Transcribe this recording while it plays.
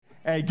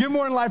Hey, good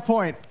morning, Life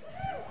Point.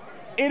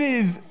 It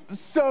is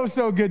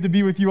so good to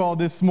be with you all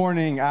this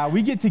morning.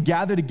 We get to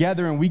gather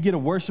together and we get to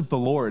worship the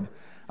Lord.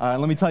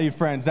 Let me tell you,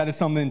 friends, that is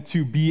something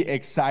to be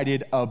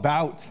excited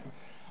about.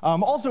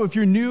 Also, if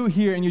you're new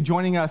here and you're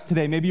joining us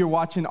today, maybe you're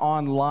watching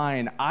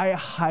online, I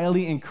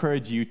highly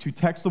encourage you to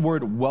text the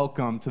word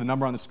welcome to the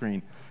number on the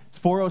screen. It's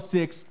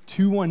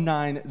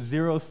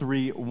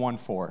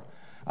 406-219-0314.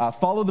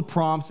 Follow the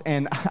prompts,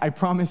 and I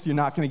promise you're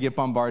not going to get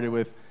bombarded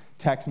with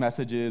text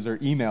messages or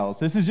emails.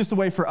 This is just a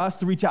way for us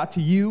to reach out to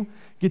you,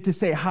 get to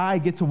say hi,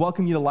 get to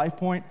welcome you to Life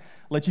Point,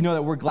 let you know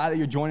that we're glad that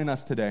you're joining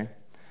us today.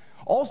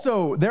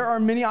 Also, there are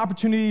many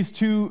opportunities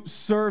to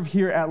serve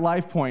here at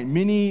Life Point,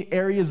 many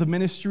areas of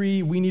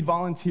ministry we need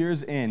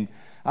volunteers in.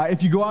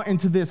 If you go out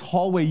into this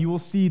hallway, you will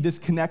see this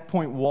Connect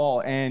Point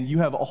wall, and you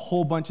have a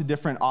whole bunch of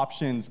different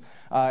options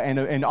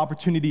and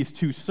opportunities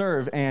to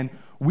serve, and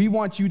we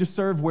want you to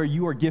serve where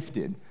you are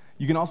gifted.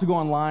 You can also go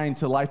online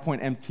to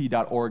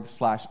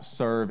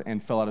lifepointmt.org/serve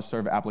and fill out a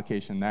serve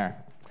application there.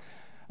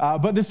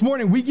 But this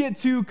morning, we get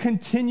to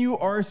continue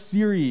our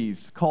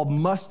series called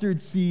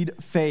Mustard Seed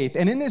Faith.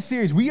 And in this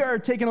series, we are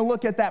taking a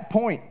look at that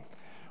point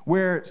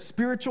where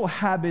spiritual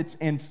habits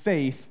and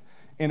faith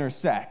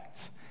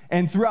intersect.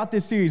 And throughout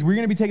this series, we're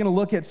going to be taking a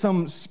look at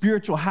some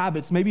spiritual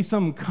habits, maybe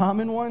some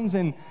common ones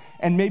and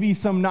maybe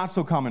some not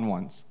so common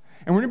ones.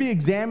 And we're going to be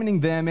examining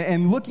them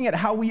and looking at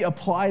how we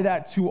apply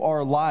that to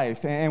our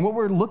life. And what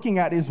we're looking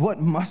at is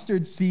what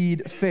mustard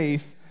seed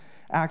faith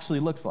actually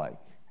looks like.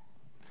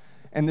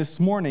 And this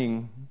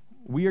morning,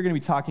 we are going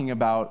to be talking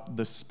about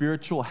the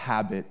spiritual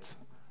habit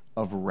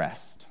of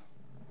rest.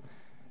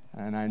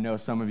 And I know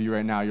some of you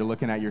right now, you're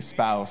looking at your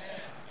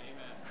spouse.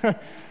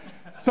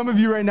 Some of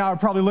you right now are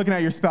probably looking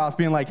at your spouse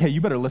being like, hey,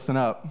 you better listen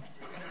up.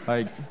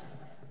 Like,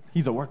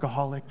 he's a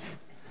workaholic.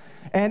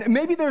 And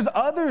maybe there's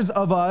others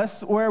of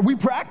us where we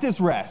practice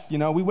rest. You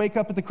know, we wake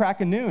up at the crack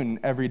of noon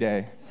every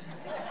day.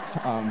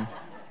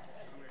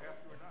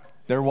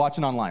 They're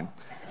watching online.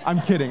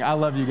 I'm kidding. I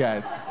love you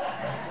guys.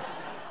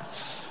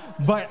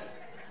 But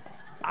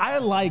I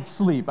like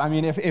sleep. I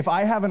mean, if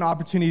I have an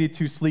opportunity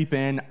to sleep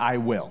in, I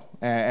will.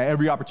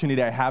 Every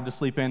opportunity I have to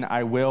sleep in,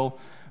 I will.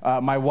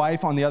 My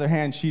wife, on the other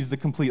hand, she's the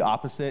complete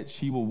opposite.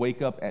 She will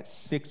wake up at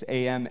 6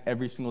 a.m.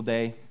 every single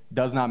day.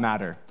 Does not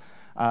matter.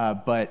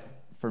 But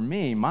for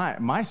me,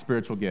 my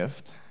spiritual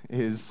gift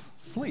is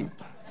sleep.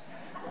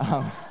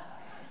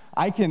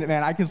 I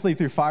can sleep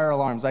through fire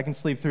alarms. I can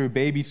sleep through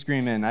baby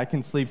screaming. I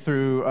can sleep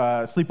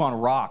on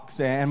rocks.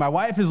 And my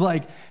wife is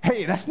like,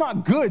 hey, that's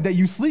not good that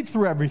you sleep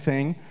through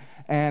everything.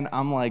 And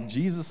I'm like,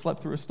 Jesus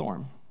slept through a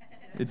storm.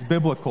 It's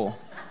biblical.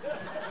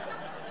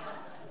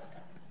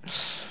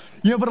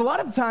 But a lot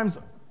of the times,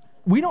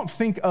 we don't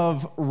think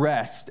of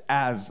rest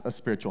as a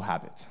spiritual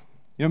habit.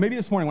 Maybe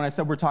this morning when I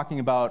said we're talking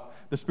about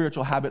the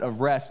spiritual habit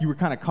of rest, you were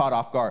kind of caught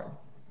off guard.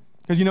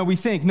 Because, we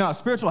think, no,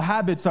 spiritual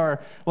habits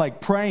are like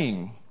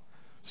praying.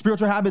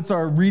 Spiritual habits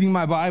are reading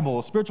my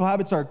Bible. Spiritual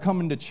habits are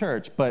coming to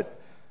church. But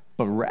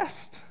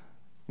rest?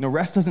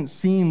 Rest doesn't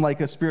seem like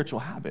a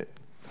spiritual habit.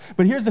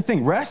 But here's the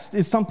thing. Rest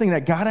is something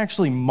that God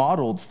actually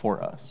modeled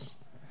for us.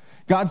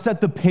 God set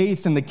the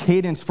pace and the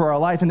cadence for our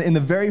life in the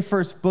very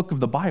first book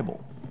of the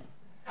Bible.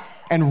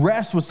 And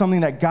rest was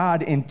something that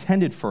God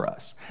intended for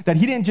us. That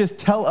he didn't just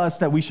tell us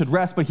that we should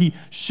rest, but he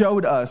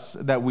showed us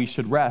that we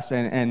should rest.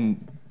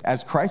 And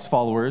as Christ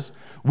followers,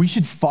 we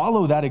should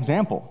follow that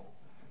example.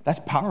 That's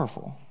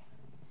powerful.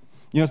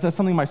 So that's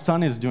something my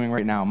son is doing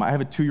right now. I have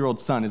a 2-year-old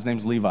son. His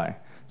name's Levi.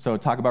 So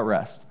talk about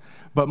rest.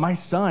 But my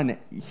son,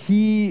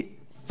 he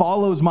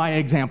follows my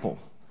example.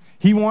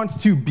 He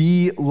wants to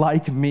be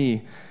like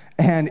me.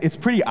 And it's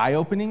pretty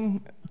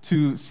eye-opening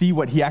to see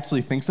what he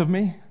actually thinks of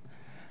me.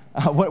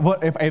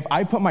 If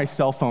I put my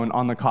cell phone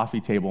on the coffee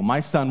table,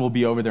 my son will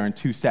be over there in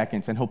 2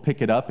 seconds, and he'll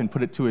pick it up and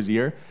put it to his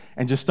ear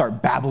and just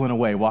start babbling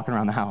away, walking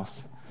around the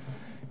house.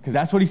 Because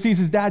that's what he sees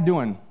his dad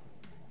doing.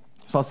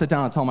 So I'll sit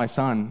down and tell my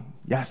son,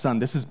 yeah, son,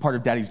 this is part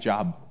of daddy's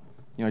job.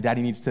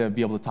 Daddy needs to be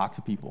able to talk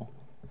to people.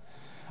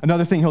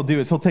 Another thing he'll do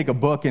is he'll take a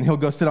book and he'll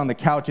go sit on the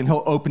couch and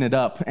he'll open it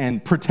up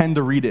and pretend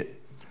to read it.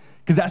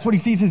 Because that's what he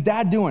sees his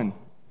dad doing.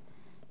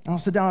 And I'll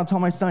sit down and tell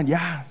my son,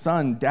 yeah,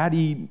 son,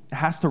 daddy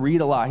has to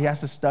read a lot. He has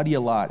to study a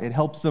lot. It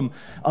helps him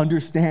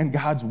understand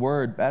God's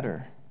word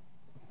better.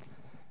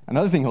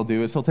 Another thing he'll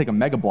do is he'll take a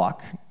Mega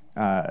Block.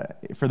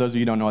 For those of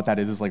you who don't know what that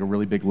is, it's like a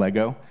really big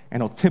Lego.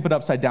 And he'll tip it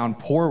upside down,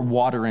 pour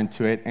water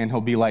into it, and he'll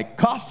be like,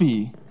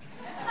 coffee.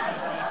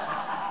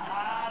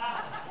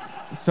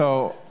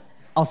 So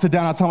I'll sit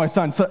down and I'll tell my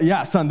son,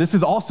 yeah, son, this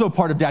is also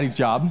part of daddy's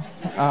job.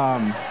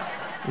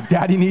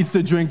 Daddy needs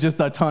to drink just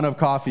a ton of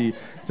coffee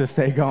to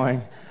stay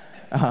going.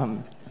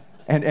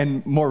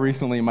 And more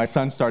recently, my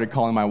son started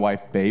calling my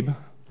wife babe,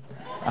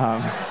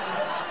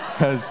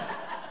 because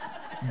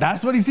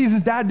that's what he sees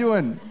his dad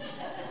doing.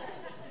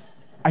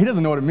 He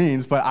doesn't know what it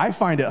means, but I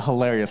find it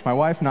hilarious. My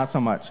wife, not so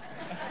much.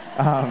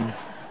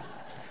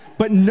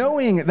 But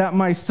knowing that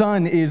my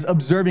son is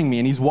observing me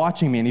and he's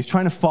watching me and he's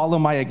trying to follow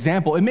my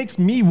example, it makes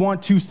me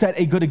want to set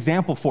a good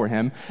example for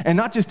him and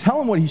not just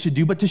tell him what he should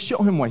do, but to show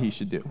him what he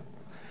should do.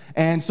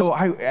 And so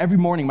every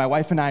morning, my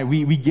wife and I,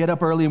 we get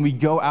up early and we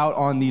go out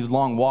on these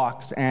long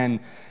walks. And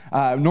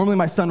normally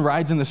my son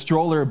rides in the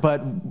stroller,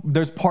 but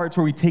there's parts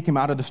where we take him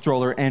out of the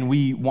stroller and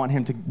we want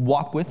him to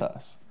walk with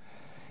us.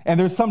 And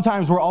there's some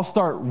times where I'll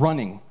start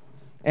running.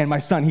 And my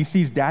son, he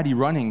sees daddy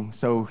running,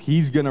 so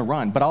he's going to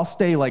run. But I'll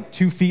stay like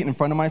 2 feet in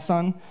front of my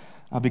son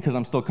because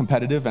I'm still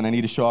competitive and I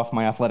need to show off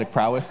my athletic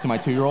prowess to my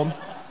 2-year-old.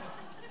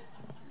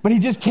 But he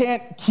just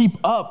can't keep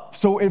up,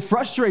 so it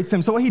frustrates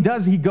him. So what he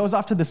does, he goes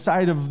off to the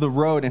side of the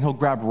road and he'll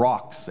grab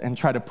rocks and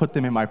try to put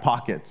them in my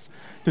pockets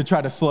to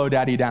try to slow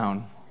daddy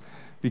down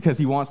because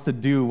he wants to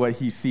do what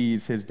he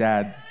sees his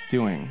dad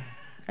doing.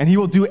 And he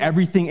will do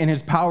everything in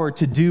his power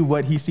to do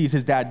what he sees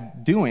his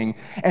dad doing.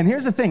 And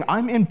here's the thing,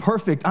 I'm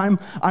imperfect, I'm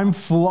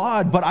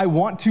flawed, but I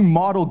want to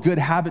model good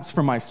habits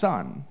for my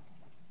son.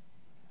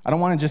 I don't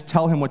want to just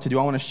tell him what to do,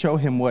 I want to show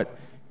him what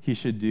he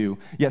should do.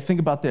 Yet think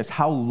about this,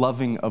 how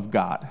loving of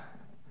God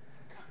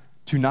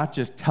to not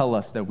just tell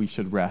us that we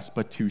should rest,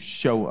 but to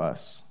show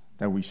us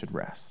that we should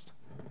rest.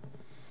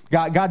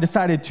 God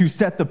decided to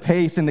set the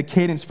pace and the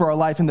cadence for our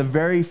life in the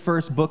very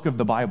first book of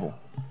the Bible.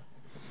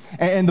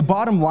 And the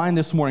bottom line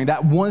this morning,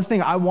 that one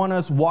thing I want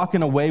us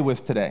walking away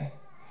with today,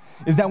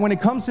 is that when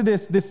it comes to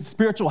this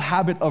spiritual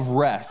habit of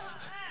rest,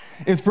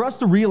 is for us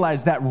to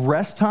realize that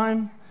rest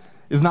time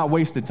is not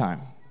wasted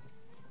time.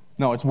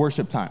 No, it's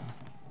worship time.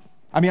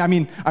 I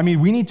mean,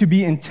 we need to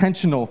be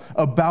intentional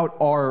about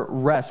our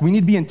rest. We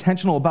need to be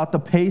intentional about the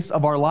pace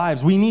of our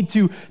lives. We need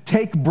to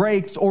take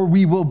breaks or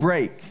we will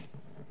break.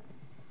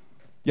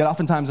 Yet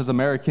oftentimes as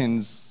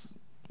Americans,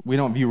 we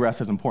don't view rest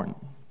as important.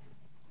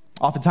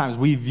 Oftentimes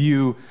we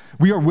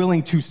are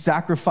willing to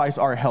sacrifice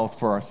our health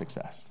for our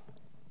success.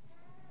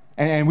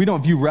 And we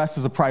don't view rest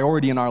as a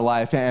priority in our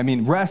life. I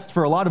mean, rest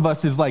for a lot of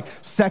us is like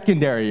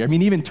secondary. I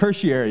mean, even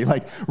tertiary.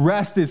 Like,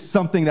 rest is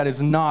something that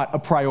is not a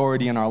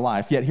priority in our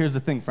life. Yet, here's the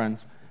thing,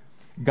 friends.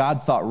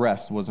 God thought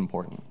rest was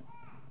important.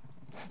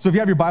 So if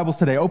you have your Bibles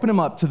today, open them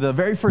up to the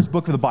very first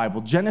book of the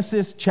Bible,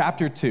 Genesis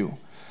chapter 2.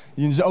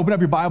 You can just open up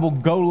your Bible,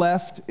 go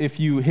left. If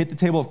you hit the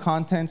table of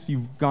contents,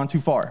 you've gone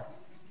too far.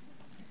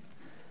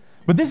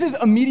 But this is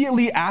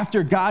immediately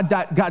after God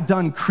got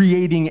done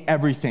creating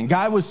everything.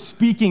 God was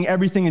speaking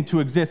everything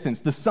into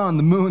existence. The sun,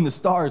 the moon, the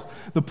stars,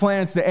 the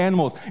plants, the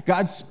animals.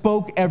 God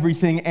spoke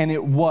everything and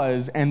it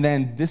was. And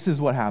then this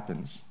is what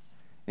happens.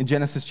 In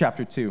Genesis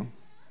chapter 2,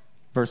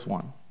 verse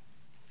 1. It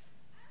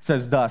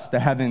says, "Thus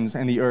the heavens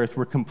and the earth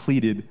were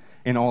completed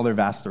in all their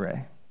vast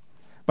array.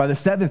 By the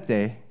seventh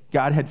day,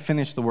 God had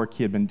finished the work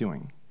he had been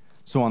doing.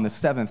 So on the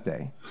seventh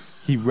day,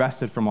 he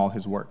rested from all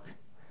his work.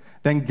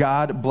 Then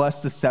God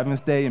blessed the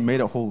seventh day and made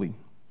it holy,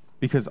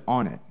 because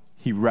on it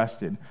he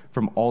rested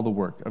from all the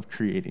work of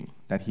creating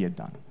that he had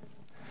done."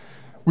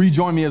 Will you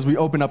join me as we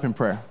open up in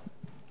prayer?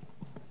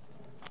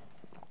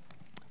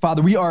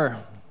 Father, we are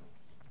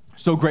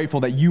so grateful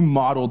that you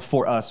modeled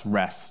for us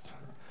rest.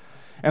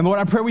 And Lord,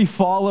 I pray we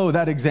follow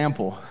that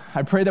example.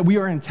 I pray that we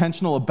are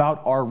intentional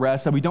about our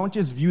rest, that we don't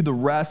just view the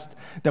rest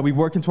that we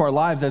work into our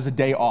lives as a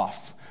day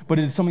off, but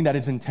it is something that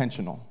is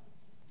intentional.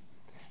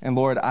 And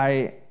Lord,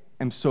 I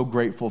am so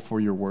grateful for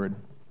your word.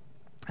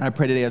 And I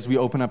pray today as we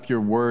open up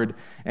your word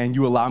and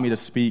you allow me to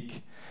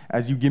speak,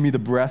 as you give me the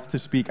breath to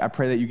speak, I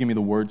pray that you give me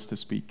the words to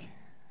speak.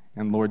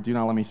 And Lord, do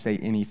not let me say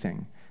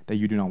anything that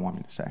you do not want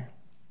me to say.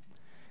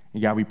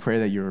 And God, we pray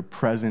that your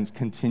presence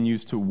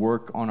continues to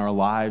work on our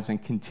lives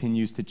and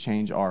continues to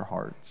change our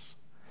hearts.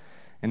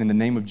 And in the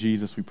name of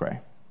Jesus, we pray.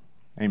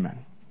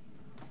 Amen.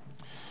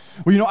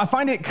 Well, I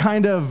find it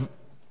kind of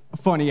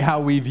funny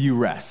how we view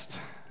rest.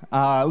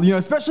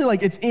 Especially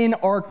like it's in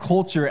our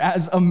culture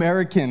as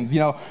Americans.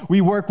 We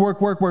work,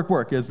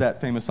 as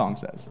that famous song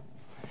says.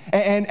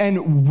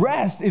 And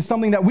rest is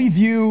something that we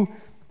view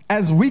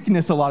as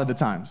weakness a lot of the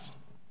times.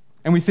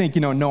 And we think,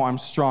 no, I'm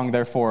strong,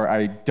 therefore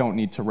I don't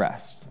need to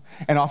rest.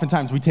 And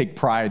oftentimes we take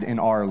pride in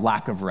our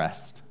lack of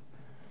rest.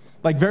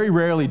 Like, very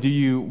rarely do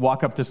you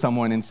walk up to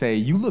someone and say,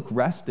 "You look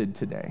rested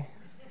today."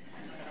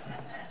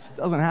 It just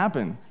doesn't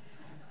happen.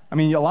 I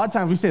mean, a lot of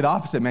times we say the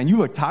opposite, "Man, you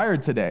look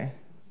tired today."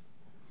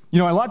 A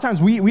lot of times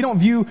we don't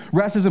view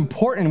rest as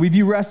important. We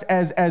view rest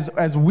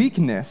as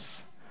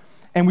weakness,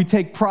 and we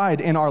take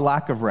pride in our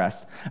lack of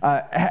rest.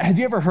 Have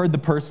you ever heard the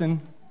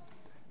person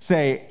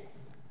say,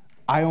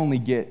 "I only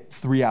get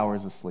 3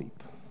 hours of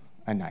sleep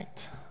a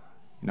night.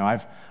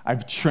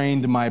 I've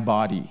trained my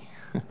body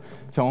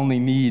to only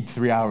need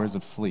 3 hours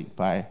of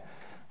sleep.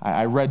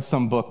 I read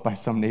some book by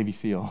some Navy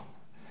SEAL.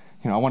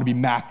 I want to be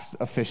max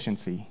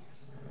efficiency."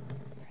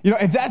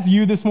 If that's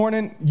you this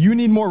morning, you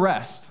need more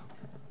rest.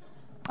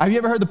 Have you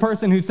ever heard the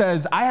person who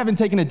says, "I haven't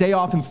taken a day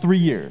off in 3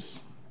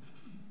 years"?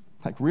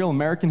 Like, real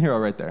American hero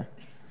right there.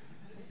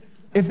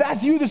 If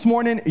that's you this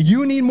morning,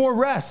 you need more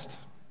rest.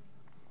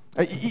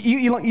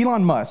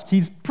 Elon Musk,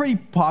 he's pretty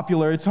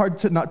popular. It's hard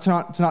to not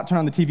turn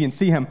on the TV and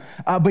see him.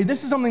 But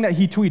this is something that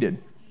he tweeted.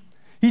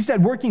 He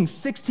said, "Working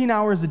 16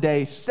 hours a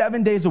day,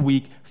 7 days a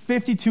week,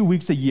 52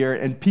 weeks a year,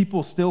 and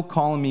people still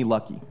calling me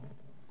lucky."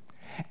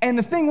 And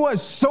the thing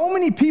was, so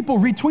many people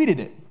retweeted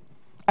it.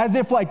 As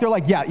if they're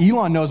like, "Yeah,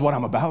 Elon knows what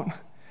I'm about.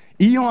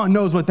 Elon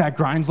knows what that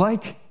grind's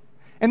like.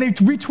 And they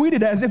retweeted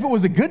it as if it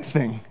was a good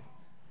thing.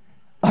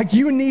 Like,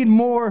 you need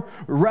more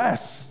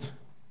rest.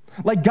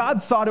 Like,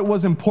 God thought it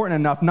was important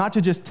enough not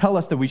to just tell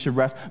us that we should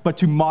rest, but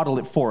to model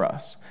it for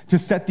us, to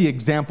set the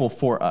example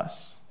for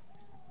us.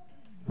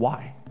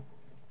 Why?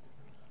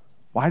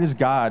 Why does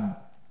God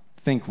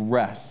think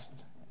rest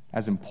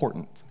as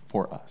important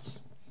for us?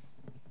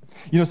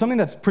 You know, something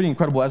that's pretty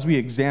incredible as we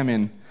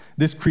examine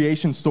this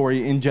creation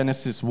story in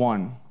Genesis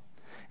 1,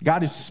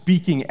 God is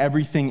speaking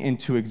everything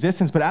into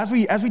existence. But as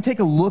we take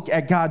a look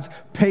at God's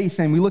pace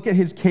and we look at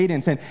his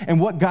cadence and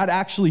what God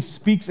actually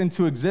speaks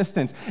into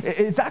existence,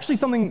 it's actually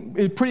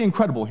something pretty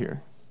incredible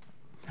here.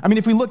 I mean,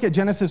 if we look at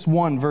Genesis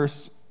 1,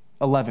 verse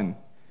 11,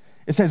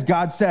 it says,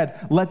 God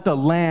said, let the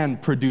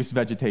land produce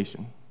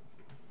vegetation.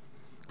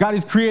 God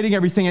is creating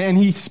everything, and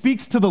he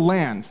speaks to the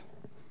land.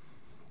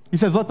 He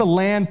says, let the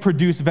land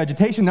produce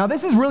vegetation. Now,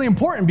 this is really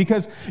important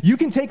because you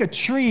can take a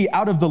tree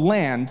out of the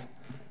land,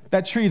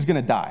 that tree is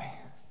going to die.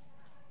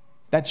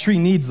 That tree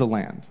needs the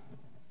land.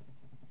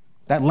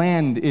 That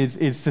land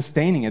is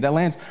sustaining it. That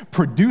land's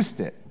produced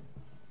it.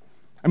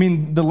 I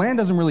mean, the land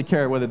doesn't really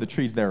care whether the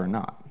tree's there or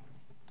not.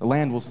 The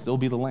land will still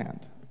be the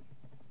land.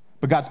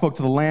 But God spoke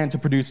to the land to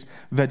produce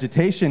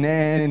vegetation,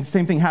 and the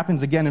same thing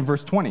happens again in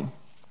verse 20. It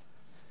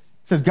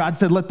says, God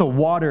said, let the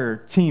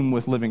water teem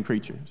with living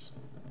creatures.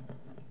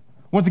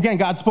 Once again,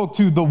 God spoke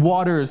to the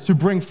waters to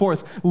bring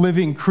forth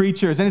living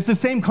creatures. And it's the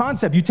same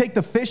concept. You take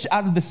the fish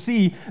out of the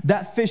sea,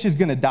 that fish is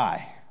going to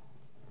die.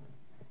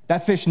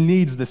 That fish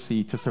needs the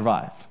sea to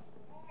survive.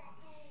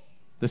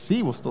 The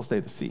sea will still stay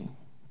the sea.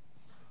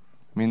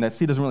 I mean, that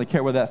sea doesn't really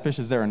care whether that fish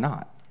is there or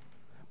not.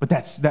 But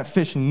that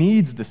fish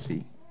needs the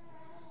sea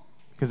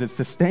because it's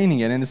sustaining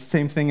it. And it's the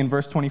same thing in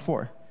verse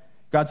 24.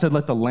 God said,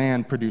 let the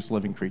land produce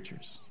living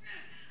creatures.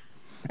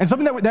 And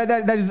something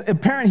that is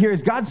apparent here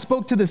is God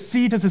spoke to the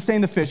sea to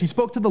sustain the fish. He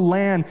spoke to the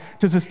land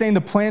to sustain the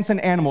plants and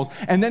animals.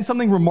 And then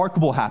something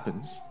remarkable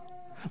happens.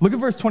 Look at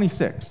verse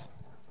 26.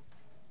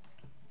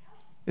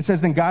 It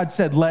says, then God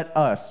said, let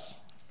us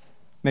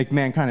make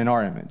mankind in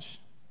our image,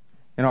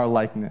 in our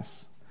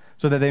likeness,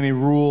 so that they may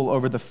rule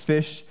over the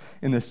fish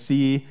in the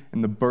sea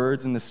and the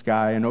birds in the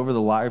sky and over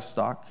the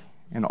livestock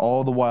and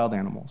all the wild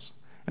animals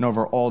and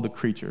over all the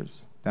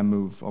creatures that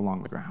move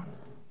along the ground.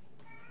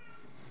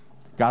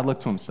 God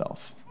looked to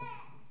himself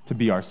to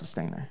be our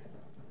sustainer.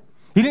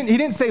 He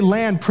didn't say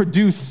land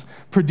produce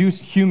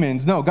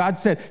humans. No, God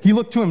said, he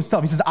looked to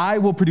himself. He says, I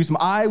will produce them.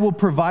 I will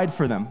provide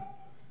for them.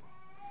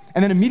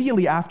 And then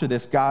immediately after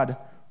this, God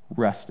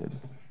rested.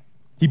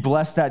 He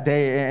blessed that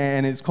day,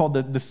 and it's called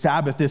the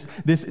Sabbath,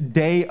 this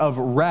day of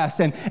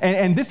rest.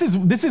 And this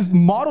is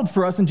modeled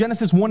for us in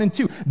Genesis 1 and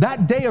 2.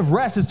 That day of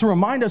rest is to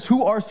remind us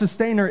who our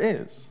sustainer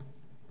is.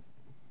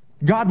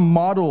 God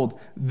modeled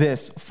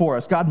this for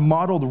us. God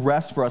modeled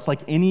rest for us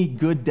like any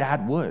good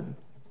dad would.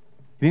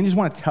 He didn't just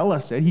want to tell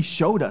us it, he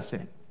showed us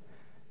it.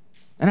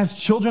 And as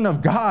children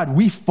of God,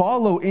 we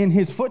follow in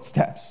his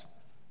footsteps.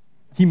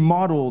 He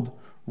modeled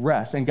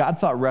rest, and God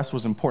thought rest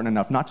was important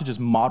enough not to just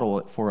model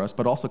it for us,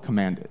 but also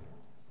command it.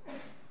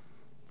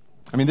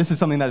 I mean, this is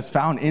something that is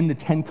found in the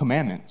Ten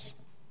Commandments.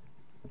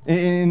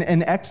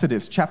 In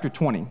Exodus chapter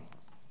 20, this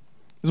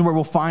is where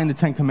we'll find the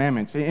Ten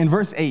Commandments. In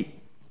verse 8,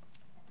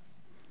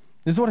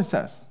 this is what it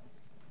says.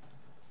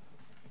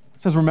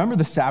 It says, remember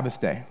the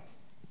Sabbath day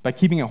by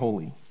keeping it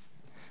holy.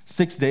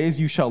 6 days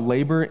you shall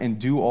labor and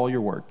do all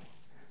your work,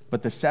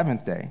 but the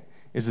seventh day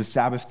is the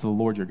Sabbath to the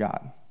Lord your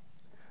God.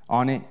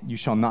 On it you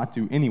shall not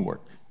do any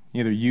work,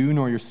 neither you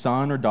nor your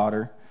son or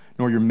daughter,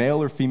 nor your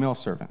male or female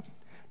servant,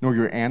 nor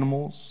your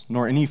animals,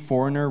 nor any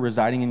foreigner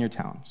residing in your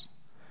towns.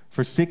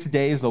 For 6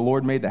 days the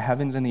Lord made the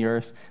heavens and the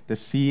earth, the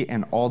sea,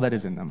 and all that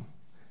is in them,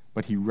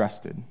 but he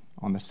rested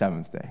on the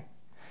seventh day.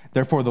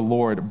 Therefore the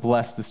Lord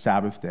blessed the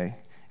Sabbath day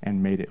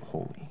and made it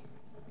holy.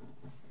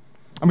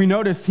 And we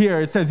notice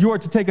here, it says, you are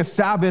to take a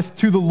Sabbath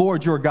to the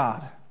Lord your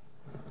God.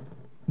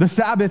 The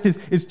Sabbath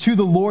is to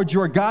the Lord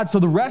your God. So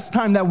the rest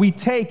time that we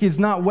take is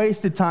not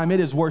wasted time, it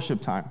is worship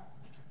time.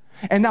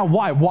 And now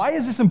why? Why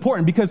is this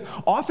important? Because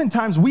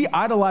oftentimes we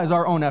idolize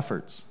our own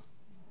efforts.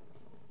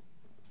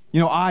 You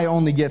know, I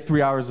only get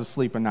 3 hours of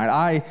sleep a night.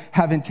 I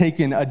haven't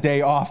taken a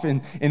day off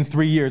in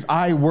 3 years.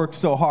 I worked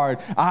so hard.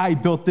 I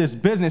built this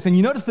business. And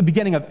you notice the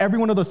beginning of every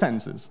one of those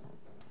sentences.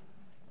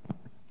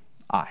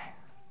 I.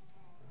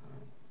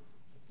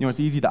 You know, it's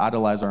easy to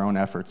idolize our own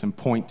efforts and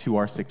point to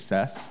our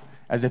success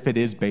as if it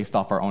is based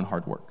off our own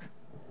hard work.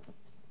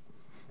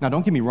 Now,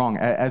 don't get me wrong.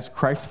 As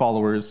Christ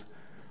followers,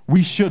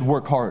 we should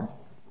work hard.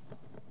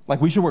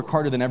 Like, we should work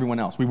harder than everyone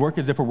else. We work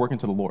as if we're working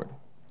to the Lord.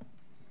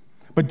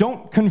 But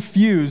don't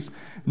confuse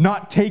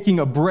not taking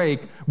a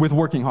break with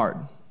working hard.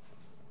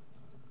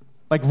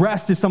 Like,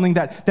 rest is something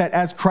that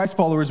as Christ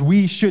followers,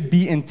 we should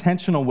be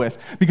intentional with,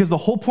 because the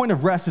whole point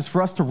of rest is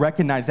for us to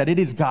recognize that it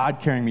is God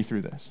carrying me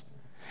through this.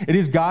 It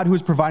is God who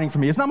is providing for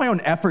me. It's not my own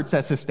efforts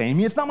that sustain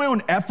me. It's not my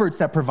own efforts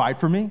that provide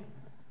for me.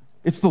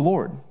 It's the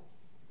Lord.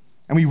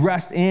 And we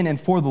rest in and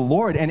for the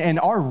Lord. And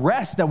our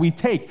rest that we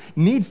take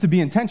needs to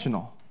be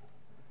intentional.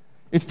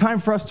 It's time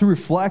for us to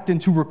reflect and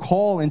to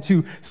recall and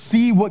to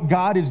see what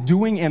God is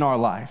doing in our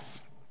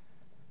life.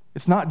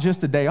 It's not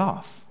just a day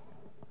off.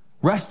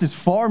 Rest is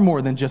far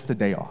more than just a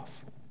day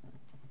off.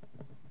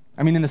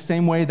 I mean, in the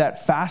same way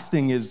that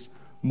fasting is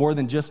more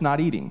than just not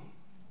eating.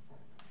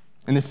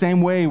 In the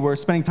same way where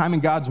spending time in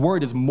God's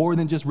word is more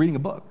than just reading a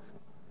book.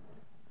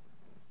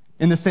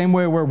 In the same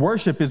way where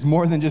worship is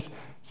more than just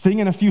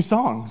singing a few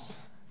songs.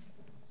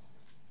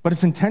 But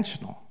it's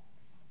intentional.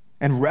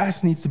 And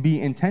rest needs to be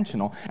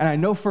intentional. And I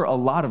know for a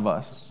lot of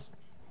us,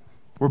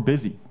 we're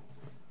busy.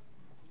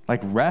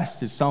 Like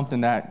rest is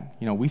something that,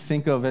 we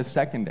think of as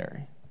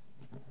secondary.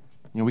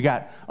 We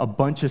got a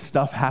bunch of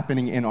stuff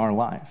happening in our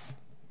life.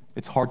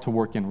 It's hard to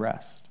work in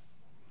rest.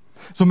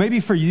 So maybe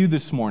for you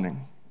this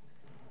morning,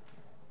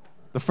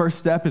 the first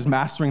step is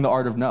mastering the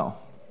art of no.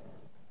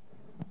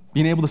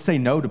 Being able to say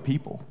no to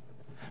people.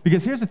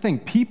 Because here's the thing,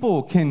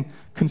 people can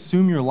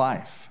consume your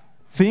life.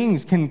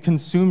 Things can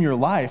consume your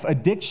life.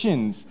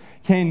 Addictions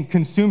can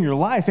consume your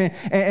life.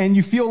 And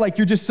you feel like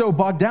you're just so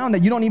bogged down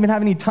that you don't even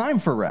have any time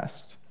for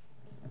rest.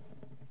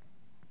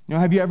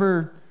 Have you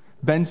ever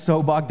been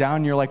so bogged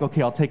down, you're like,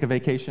 okay, I'll take a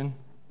vacation,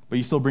 but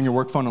you still bring your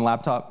work phone and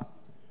laptop?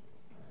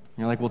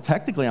 You're like, well,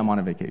 technically I'm on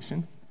a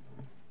vacation.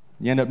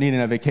 You end up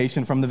needing a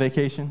vacation from the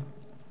vacation.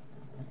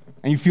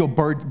 And you feel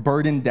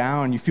burdened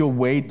down, you feel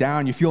weighed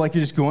down, you feel like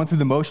you're just going through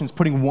the motions,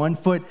 putting one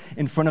foot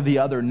in front of the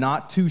other,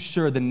 not too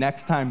sure the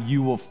next time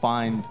you will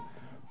find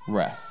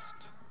rest.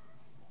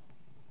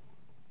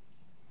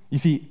 You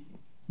see,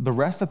 the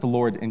rest that the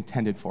Lord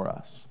intended for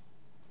us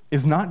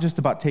is not just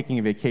about taking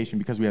a vacation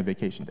because we have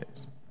vacation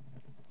days.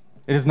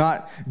 It is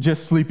not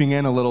just sleeping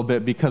in a little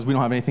bit because we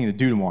don't have anything to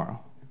do tomorrow.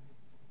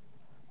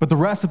 But the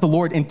rest that the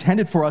Lord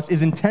intended for us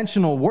is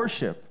intentional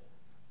worship.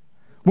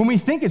 When we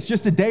think it's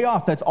just a day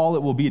off, that's all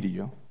it will be to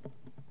you.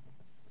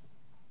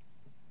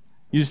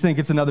 You just think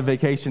it's another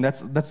vacation.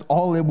 That's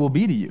all it will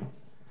be to you.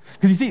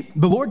 Because you see,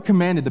 the Lord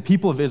commanded the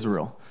people of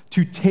Israel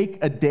to take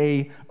a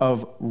day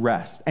of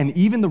rest. And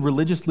even the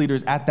religious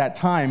leaders at that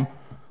time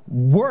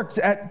worked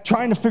at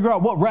trying to figure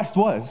out what rest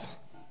was.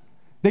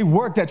 They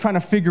worked at trying to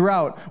figure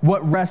out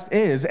what rest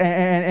is.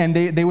 And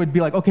they would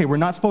be like, okay, we're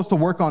not supposed to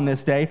work on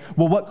this day.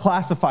 Well, what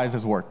classifies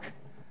as work?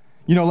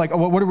 What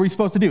are we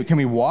supposed to do? Can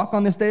we walk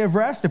on this day of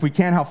rest? If we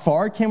can, how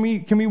far can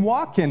we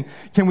walk? Can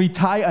we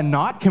tie a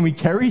knot? Can we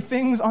carry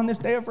things on this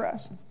day of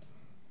rest?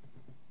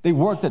 They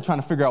worked at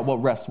trying to figure out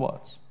what rest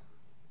was.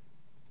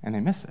 And they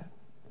miss it.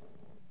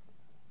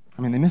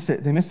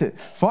 They miss it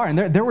far. And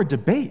there were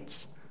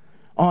debates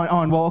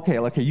on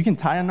okay, you can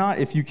tie a knot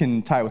if you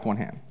can tie it with one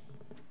hand.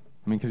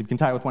 Because if you can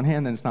tie it with one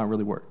hand, then it's not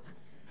really work.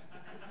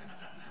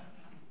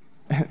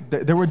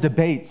 There were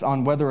debates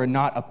on whether or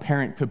not a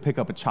parent could pick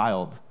up a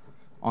child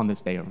on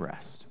this day of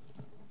rest.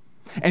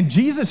 And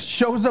Jesus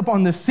shows up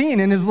on the scene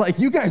and is like,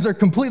 you guys are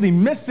completely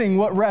missing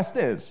what rest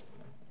is.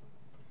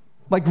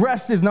 Like,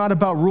 rest is not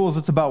about rules,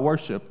 it's about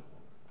worship.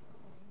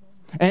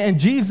 And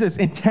Jesus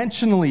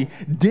intentionally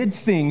did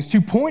things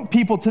to point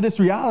people to this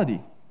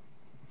reality.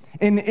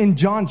 In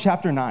John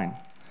chapter 9,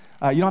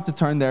 you don't have to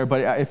turn there,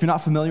 but if you're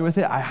not familiar with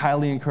it, I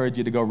highly encourage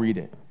you to go read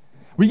it.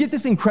 We get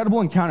this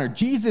incredible encounter.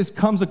 Jesus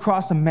comes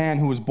across a man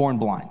who was born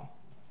blind.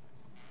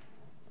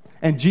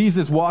 And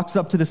Jesus walks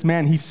up to this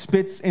man, he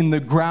spits in the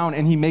ground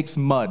and he makes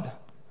mud.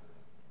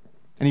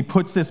 And he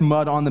puts this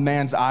mud on the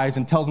man's eyes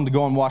and tells him to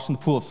go and wash in the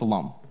pool of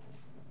Siloam.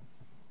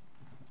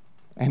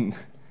 And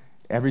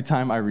every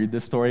time I read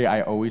this story,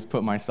 I always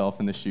put myself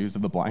in the shoes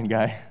of the blind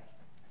guy.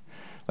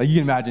 Like, you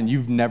can imagine,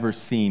 you've never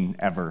seen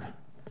ever.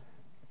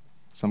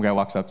 Some guy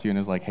walks up to you and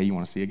is like, hey, you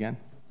want to see again?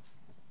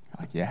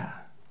 You're like, yeah.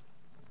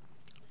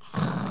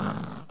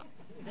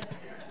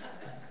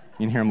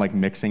 You can hear him like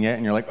mixing it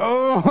and you're like,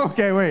 oh,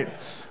 okay, wait.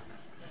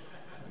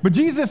 But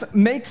Jesus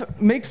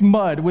makes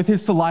mud with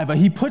his saliva.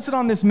 He puts it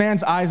on this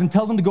man's eyes and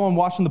tells him to go and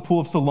wash in the pool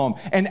of Siloam.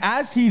 And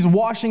as he's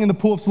washing in the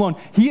pool of Siloam,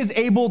 he is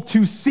able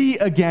to see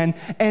again,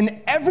 and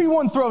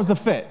everyone throws a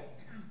fit.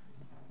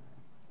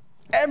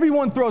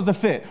 Everyone throws a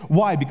fit.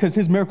 Why? Because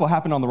his miracle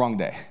happened on the wrong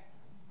day.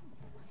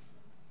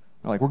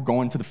 They're like, we're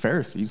going to the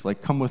Pharisees,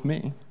 like, come with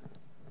me.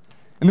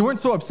 And they weren't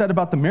so upset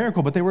about the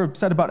miracle, but they were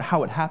upset about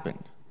how it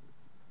happened.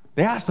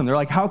 They asked him, they're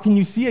like, how can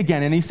you see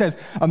again? And he says,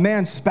 a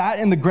man spat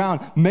in the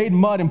ground, made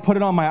mud, and put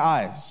it on my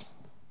eyes.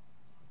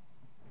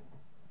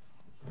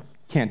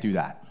 Can't do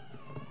that.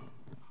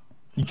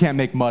 You can't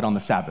make mud on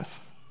the Sabbath.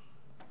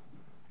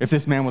 If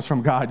this man was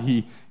from God,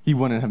 he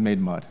wouldn't have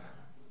made mud.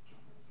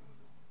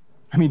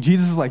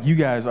 Jesus is like, you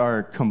guys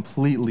are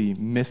completely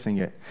missing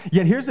it.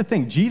 Yet here's the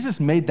thing, Jesus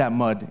made that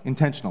mud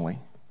intentionally.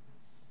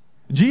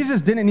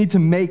 Jesus didn't need to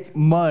make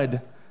mud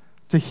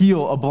to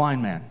heal a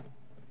blind man.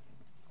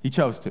 He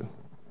chose to.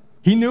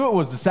 He knew it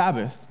was the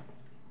Sabbath.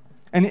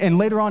 And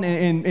later on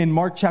in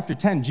Mark chapter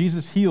 10,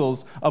 Jesus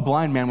heals a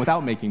blind man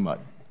without making mud.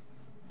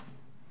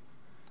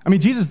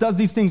 Jesus does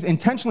these things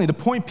intentionally to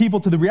point people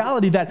to the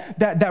reality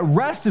that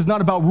rest is not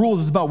about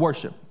rules, it's about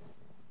worship.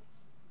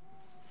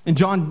 In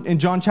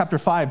John chapter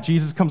 5,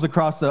 Jesus comes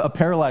across a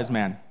paralyzed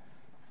man.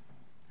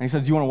 And he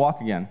says, do you want to walk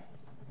again?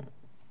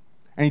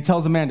 And he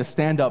tells the man to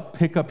stand up,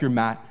 pick up your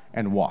mat,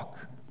 and walk.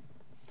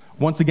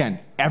 Once again,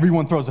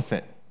 everyone throws a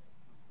fit.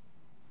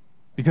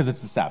 Because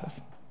it's the Sabbath.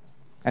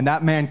 And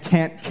that man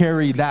can't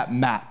carry that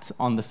mat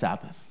on the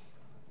Sabbath.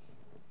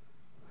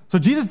 So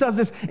Jesus does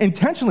this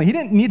intentionally. He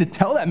didn't need to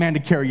tell that man to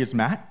carry his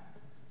mat.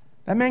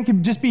 That man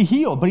could just be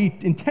healed, but he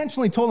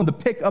intentionally told him to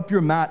pick up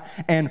your mat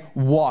and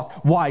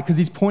walk. Why? Because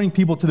he's pointing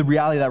people to the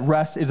reality that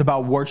rest is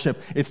about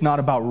worship. It's not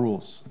about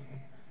rules.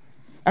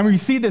 And we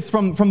see this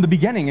from the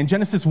beginning in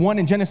Genesis 1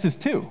 and Genesis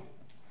 2.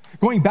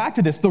 Going back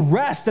to this, the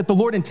rest that the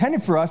Lord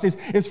intended for us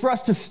is for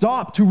us to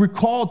stop, to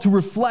recall, to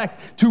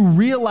reflect, to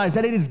realize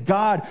that it is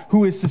God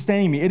who is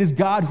sustaining me. It is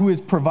God who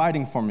is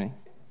providing for me.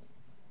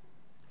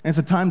 And it's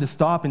a time to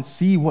stop and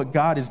see what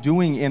God is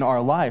doing in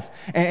our life.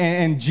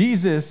 And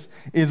Jesus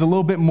is a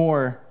little bit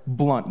more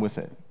blunt with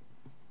it.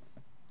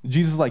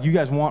 Jesus is like, you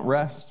guys want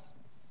rest?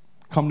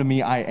 Come to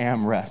me, I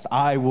am rest.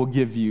 I will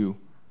give you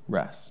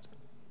rest.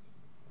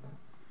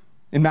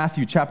 In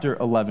Matthew chapter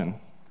 11,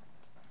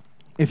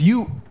 if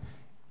you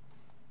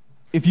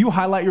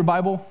highlight your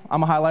Bible,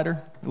 I'm a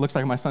highlighter. It looks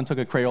like my son took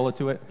a Crayola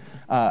to it.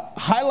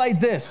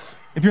 Highlight this.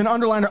 If you're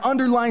an underliner,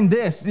 underline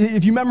this.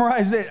 If you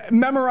memorize it,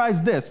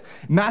 memorize this.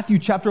 Matthew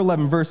chapter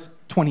 11, verse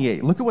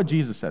 28. Look at what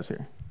Jesus says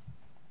here.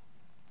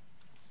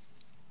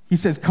 He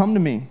says, come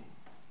to me,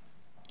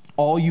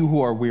 all you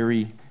who are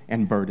weary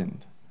and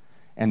burdened,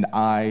 and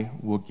I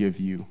will give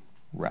you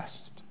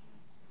rest.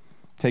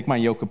 Take my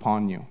yoke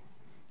upon you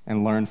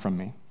and learn from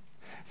me,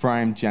 for I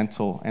am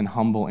gentle and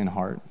humble in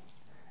heart,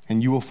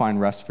 and you will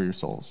find rest for your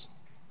souls.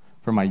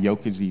 For my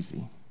yoke is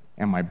easy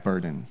and my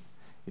burden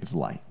is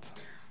light.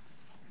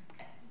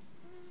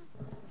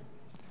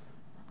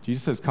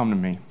 Jesus says, come to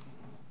me.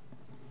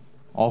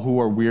 All who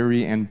are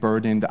weary and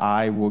burdened,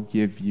 I will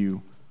give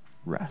you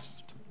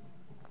rest.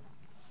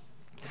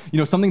 You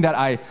know, something that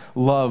I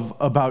love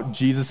about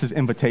Jesus'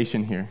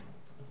 invitation here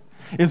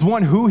is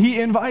one, who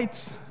he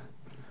invites,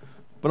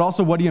 but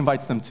also what he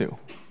invites them to.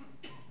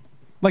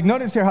 Like,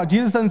 notice here how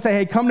Jesus doesn't say,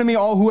 hey, come to me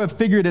all who have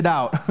figured it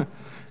out.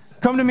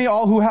 Come to me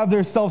all who have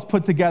their selves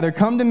put together.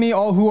 Come to me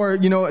all who are,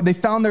 they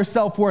found their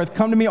self-worth.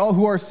 Come to me all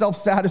who are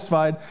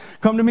self-satisfied.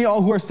 Come to me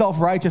all who are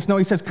self-righteous. No,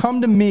 he says, come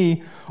to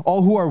me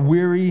all who are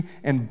weary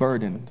and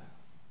burdened.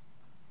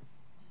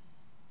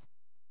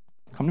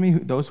 Come to me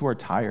those who are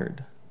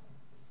tired.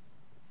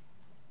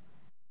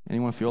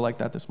 Anyone feel like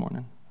that this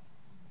morning?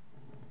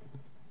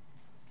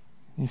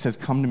 He says,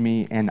 come to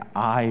me and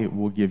I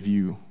will give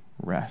you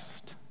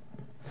rest.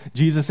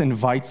 Jesus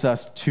invites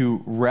us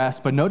to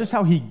rest, but notice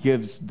how he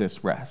gives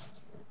this rest.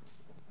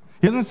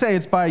 He doesn't say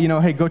it's by,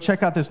 hey, go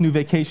check out this new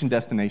vacation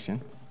destination.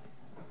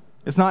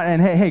 It's not,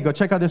 and hey, go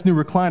check out this new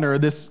recliner or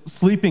this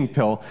sleeping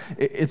pill.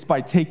 It's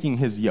by taking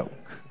his yoke.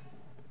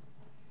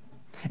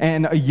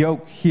 And a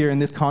yoke here in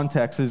this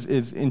context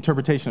is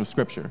interpretation of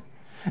Scripture.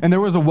 And there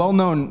was a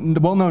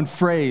well-known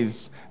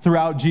phrase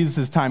throughout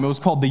Jesus' time. It was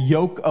called the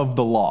yoke of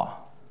the law.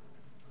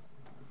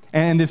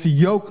 And this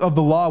yoke of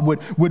the law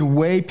would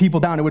weigh people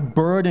down. It would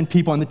burden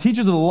people. And the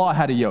teachers of the law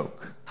had a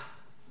yoke.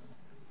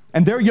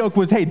 And their yoke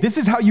was, hey, this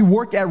is how you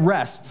work at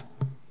rest.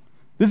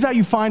 This is how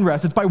you find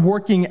rest. It's by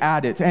working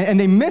at it. And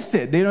they miss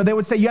it. They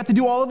would say, you have to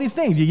do all of these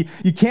things.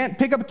 You can't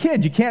pick up a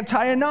kid. You can't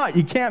tie a knot.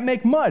 You can't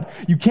make mud.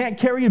 You can't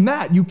carry a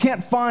mat. You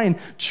can't find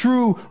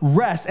true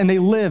rest. And they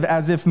live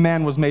as if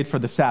man was made for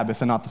the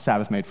Sabbath and not the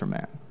Sabbath made for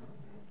man.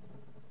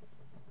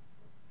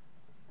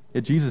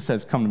 Yet Jesus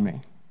says, come to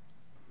me.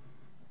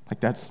 Like,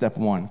 that's step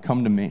one.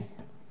 Come to me.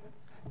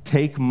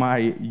 Take my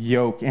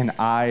yoke and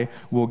I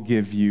will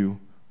give you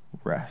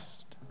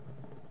rest.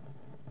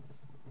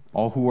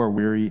 All who are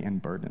weary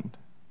and burdened.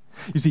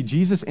 You see,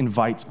 Jesus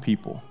invites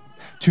people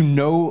to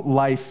know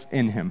life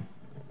in him.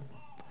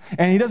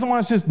 And he doesn't want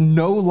us to just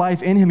know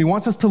life in him. He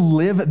wants us to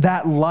live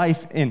that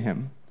life in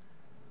him.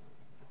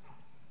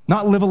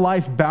 Not live a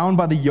life bound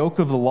by the yoke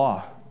of the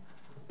law,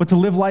 but to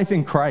live life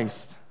in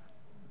Christ.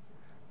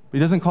 But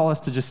he doesn't call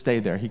us to just stay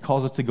there. He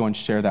calls us to go and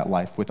share that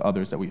life with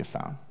others that we have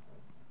found.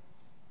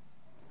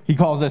 He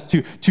calls us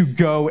to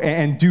go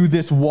and do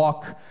this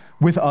walk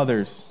with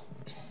others.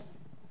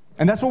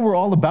 And that's what we're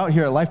all about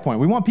here at LifePoint.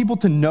 We want people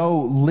to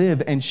know,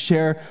 live, and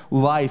share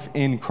life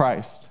in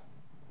Christ.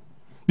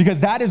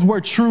 Because that is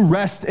where true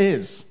rest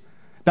is.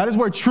 That is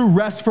where true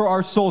rest for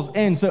our souls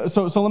ends.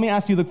 So let me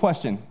ask you the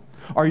question.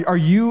 Are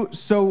you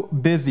so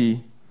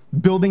busy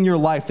building your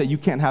life that you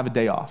can't have a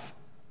day off?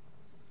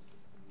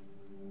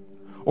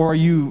 Or are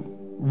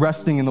you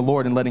resting in the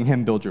Lord and letting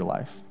him build your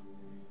life?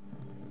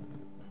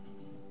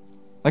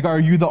 Like, are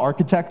you the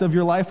architect of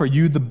your life? Are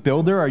you the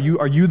builder? Are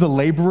you the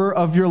laborer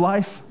of your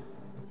life?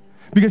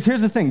 Because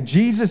here's the thing,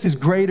 Jesus is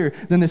greater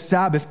than the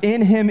Sabbath.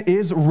 In him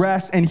is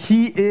rest, and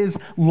he is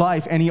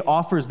life, and he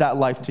offers that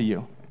life to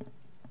you.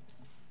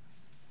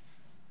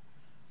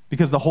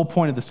 Because the whole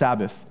point of the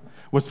Sabbath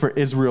was for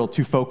Israel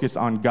to focus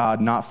on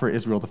God, not for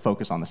Israel to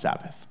focus on the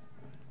Sabbath.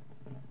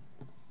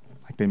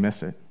 Like, they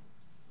miss it.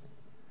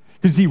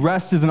 Because see,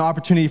 rest is an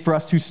opportunity for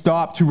us to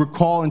stop, to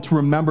recall, and to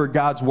remember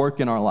God's work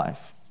in our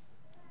life.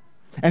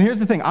 And here's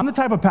the thing, I'm the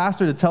type of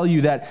pastor to tell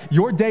you that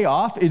your day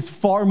off is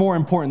far more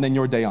important than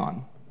your day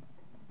on.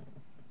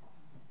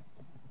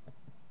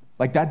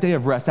 Like, that day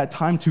of rest, that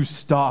time to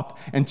stop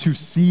and to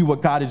see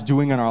what God is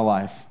doing in our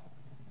life.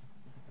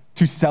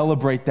 to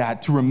celebrate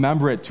that, to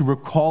remember it, to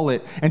recall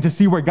it, and to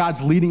see where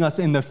God's leading us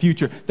in the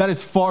future. That is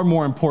far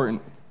more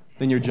important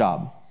than your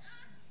job.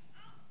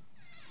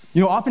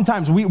 You know,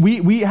 oftentimes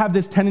we have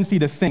this tendency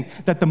to think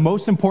that the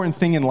most important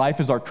thing in life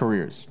is our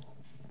careers.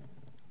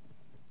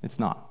 It's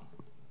not.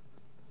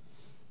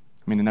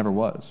 I mean, it never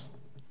was.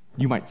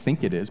 You might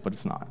think it is, but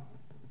it's not.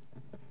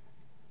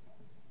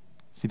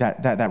 See,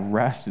 that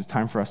rest is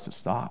time for us to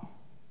stop,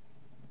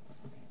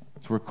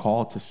 to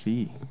recall, to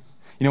see.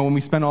 You know, when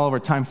we spend all of our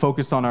time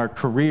focused on our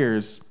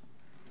careers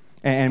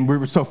and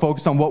we're so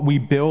focused on what we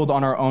build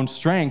on our own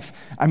strength,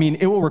 I mean,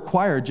 it will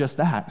require just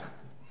that.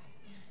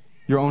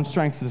 Your own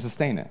strength to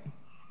sustain it,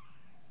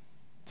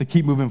 to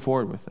keep moving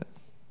forward with it.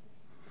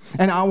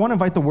 And I want to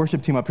invite the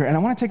worship team up here, and I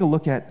want to take a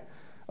look at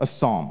a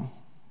psalm.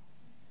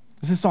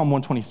 This is Psalm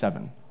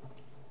 127,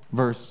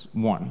 verse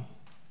 1.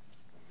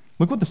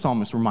 Look what the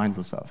psalmist reminds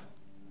us of.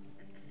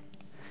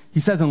 He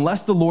says,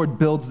 unless the Lord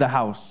builds the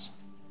house,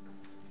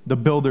 the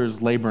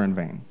builders labor in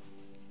vain.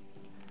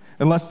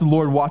 Unless the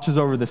Lord watches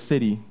over the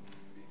city,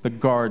 the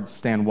guards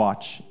stand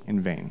watch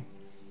in vain.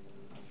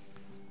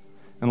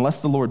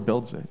 Unless the Lord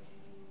builds it,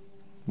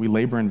 we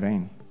labor in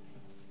vain.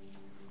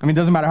 I mean, it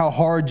doesn't matter how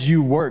hard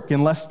you work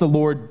unless the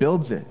Lord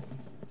builds it.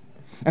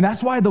 And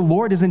that's why the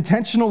Lord is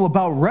intentional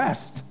about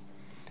rest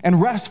and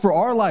rest for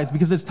our lives,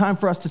 because it's time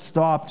for us to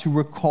stop, to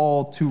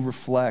recall, to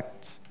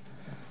reflect,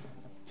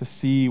 to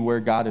see where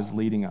God is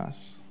leading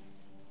us.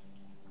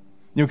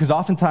 You know, because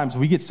oftentimes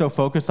we get so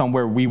focused on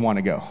where we want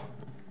to go.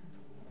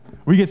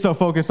 We get so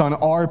focused on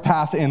our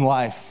path in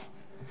life.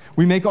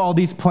 We make all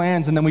these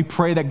plans and then we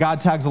pray that God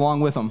tags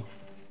along with them.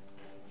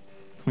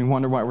 We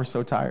wonder why we're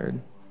so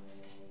tired.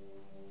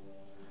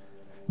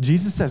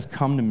 Jesus says,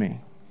 come to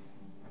me.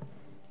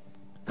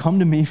 Come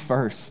to me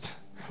first.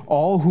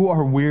 All who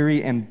are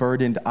weary and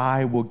burdened,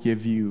 I will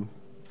give you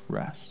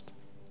rest.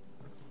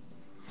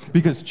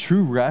 Because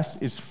true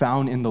rest is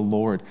found in the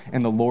Lord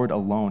and the Lord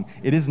alone.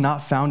 It is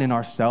not found in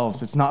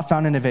ourselves. It's not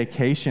found in a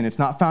vacation. It's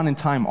not found in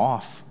time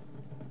off.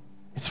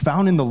 It's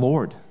found in the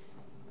Lord.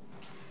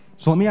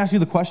 So let me ask you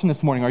the question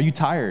this morning. Are you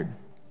tired?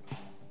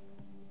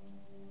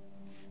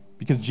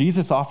 Because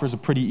Jesus offers a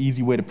pretty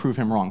easy way to prove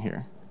him wrong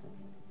here.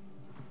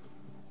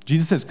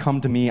 Jesus says,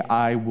 come to me,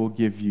 I will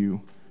give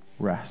you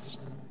rest.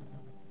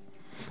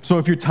 So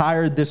if you're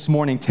tired this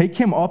morning, take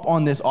him up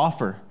on this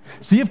offer.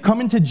 See if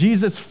coming to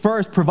Jesus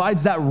first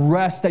provides that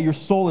rest that your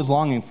soul is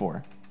longing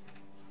for.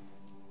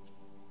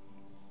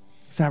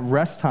 It's that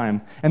rest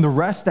time. And the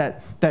rest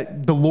that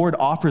the Lord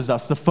offers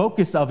us, the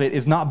focus of it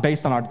is not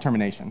based on our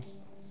determination.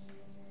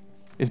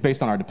 It's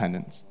based on our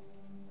dependence.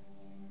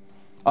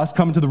 Us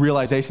coming to the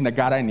realization that,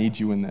 God, I need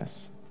you in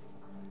this.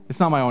 It's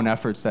not my own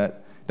efforts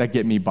that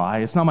get me by.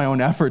 It's not my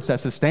own efforts that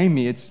sustain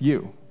me. It's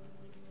you.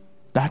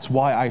 That's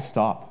why I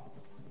stop.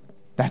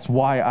 That's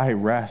why I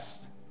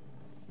rest.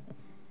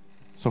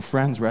 So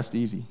friends, rest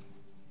easy.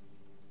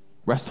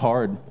 Rest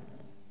hard.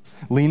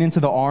 Lean into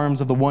the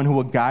arms of the one who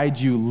will guide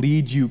you,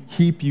 lead you,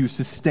 keep you,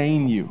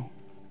 sustain you.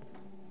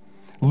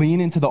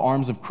 Lean into the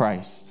arms of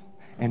Christ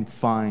and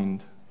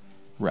find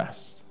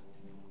rest.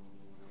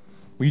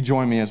 Will you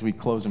join me as we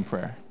close in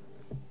prayer?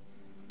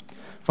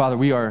 Father,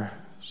 we are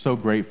so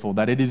grateful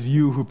that it is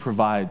you who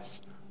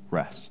provides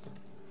rest.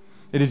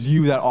 It is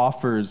you that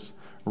offers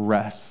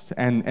rest.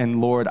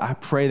 And Lord, I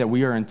pray that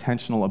we are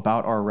intentional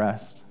about our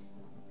rest.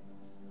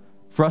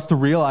 For us to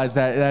realize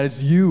that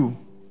it's you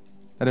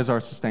that is our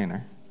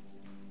sustainer.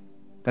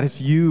 That it's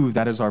you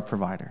that is our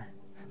provider.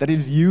 That it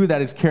is you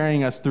that is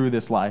carrying us through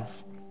this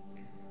life.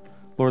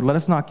 Lord, let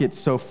us not get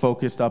so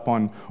focused up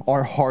on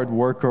our hard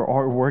work or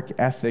our work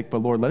ethic, but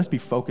Lord, let us be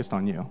focused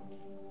on you.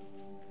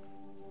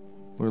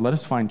 Lord, let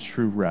us find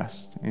true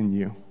rest in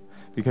you,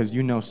 because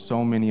you know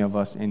so many of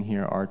us in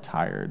here are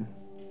tired,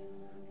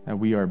 that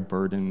we are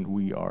burdened,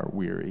 we are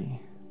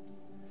weary.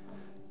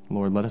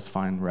 Lord, let us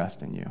find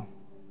rest in you.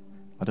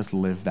 Let us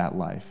live that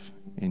life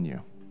in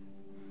you.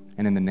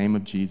 And in the name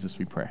of Jesus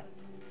we pray.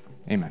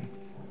 Amen.